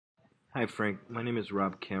Hi Frank, my name is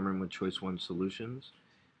Rob Cameron with Choice One Solutions.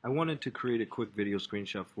 I wanted to create a quick video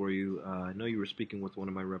screenshot for you. I know you were speaking with one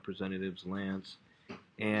of my representatives, Lance,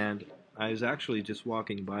 and I was actually just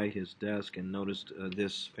walking by his desk and noticed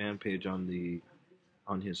this fan page on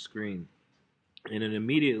his screen, and then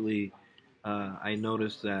immediately I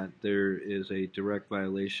noticed that there is a direct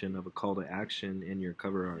violation of a call to action in your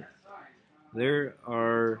cover art. There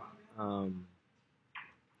are um,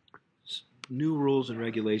 new rules and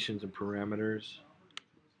regulations and parameters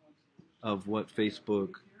of what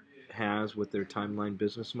Facebook has with their timeline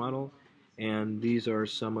business model, and these are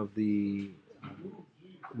some of the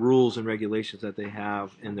rules and regulations that they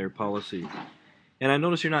have in their policies. And I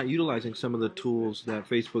notice you're not utilizing some of the tools that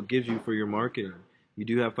Facebook gives you for your marketing. You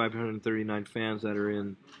do have 539 fans that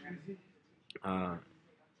are uh,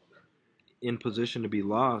 in position to be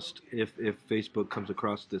lost if Facebook comes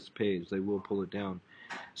across this page. They will pull it down.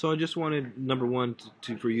 So I just wanted, number one,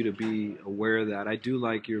 for you to be aware that I do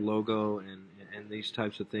like your logo and these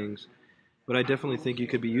types of things. But I definitely think you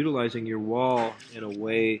could be utilizing your wall in a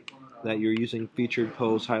way that you're using featured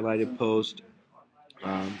posts, highlighted posts,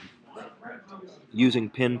 um, using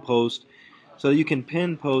pin post, so you can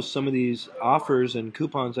pin post some of these offers and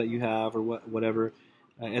coupons that you have or whatever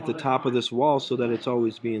at the top of this wall so that it's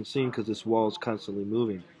always being seen because this wall is constantly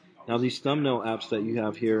moving. Now these thumbnail apps that you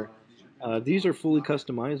have here, these are fully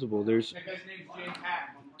customizable. There's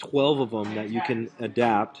 12 of them that you can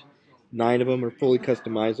adapt. 9 of them are fully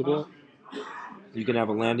customizable. You can have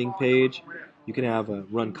a landing page. You can have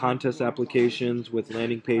run contest applications with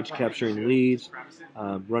landing page capturing leads,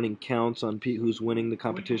 running counts on who's winning the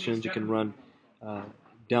competitions. You can run uh,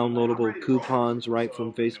 downloadable coupons right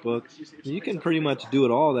from Facebook. You can pretty much do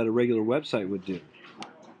it all that a regular website would do.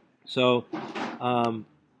 So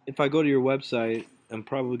if I go to your website, I'm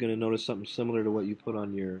probably going to notice something similar to what you put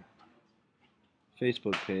on your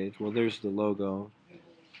Facebook page. Well, there's the logo.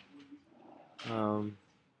 Um,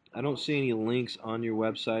 I don't see any links on your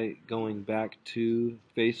website going back to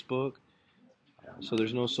Facebook, so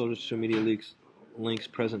there's no social media links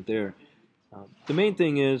present there. The main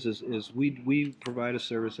thing is we provide a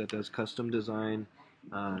service that does custom design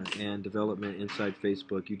and development inside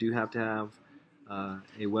Facebook. You do have to have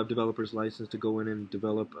a web developer's license to go in and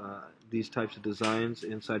develop these types of designs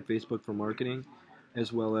inside Facebook for marketing,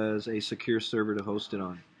 as well as a secure server to host it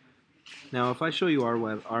on. Now, if I show you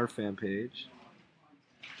our fan page,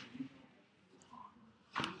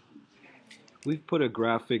 we've put a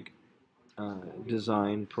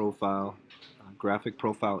design profile, graphic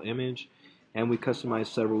profile image, and we customize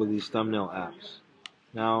several of these thumbnail apps.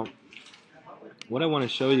 Now, what I want to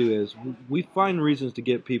show you is we find reasons to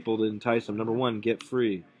get people to entice them. Number one, get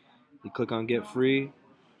free. You click on get free,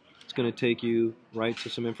 it's going to take you right to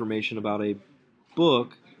some information about a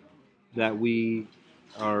book that we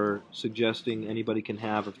are suggesting anybody can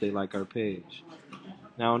have if they like our page.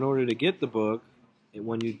 Now, in order to get the book,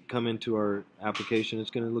 when you come into our application, it's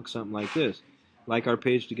going to look something like this. Like our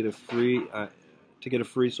page to get a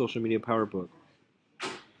free social media power book.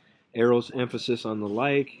 Arrows emphasis on the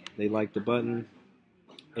like. They like the button.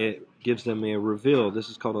 It gives them a reveal. This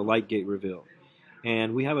is called a light gate reveal.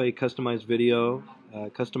 And we have a customized video,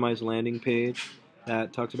 customized landing page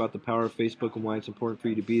that talks about the power of Facebook and why it's important for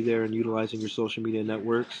you to be there and utilizing your social media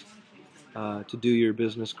networks to do your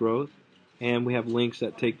business growth. And we have links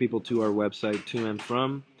that take people to our website to and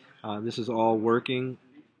from. This is all working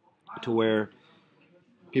to where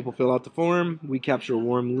people fill out the form, we capture a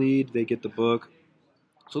warm lead, they get the book.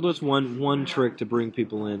 So that's one trick to bring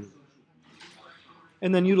people in.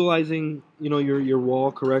 And then utilizing your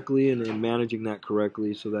wall correctly and managing that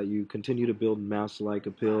correctly so that you continue to build mass-like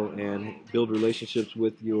appeal and build relationships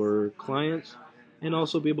with your clients and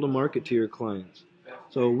also be able to market to your clients.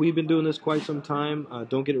 So we've been doing this quite some time.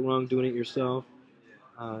 Don't get it wrong doing it yourself.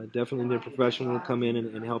 Definitely need a professional to come in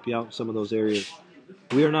and help you out in some of those areas.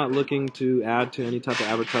 We are not looking to add to any type of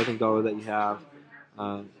advertising dollar that you have,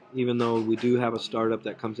 uh, even though we do have a startup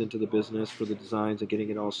that comes into the business for the designs and getting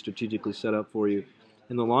it all strategically set up for you.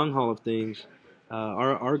 In the long haul of things,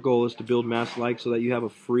 our goal is to build mass likes so that you have a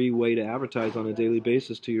free way to advertise on a daily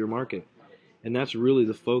basis to your market. And that's really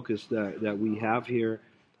the focus that we have here.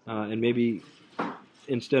 And maybe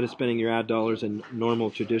instead of spending your ad dollars in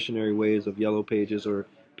normal traditionary ways of yellow pages or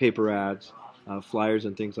paper ads, flyers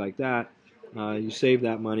and things like that, you save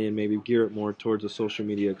that money and maybe gear it more towards a social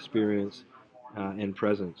media experience and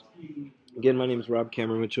presence. Again, my name is Rob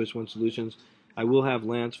Cameron with Choice One Solutions. I will have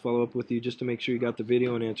Lance follow up with you just to make sure you got the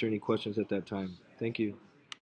video and answer any questions at that time. Thank you.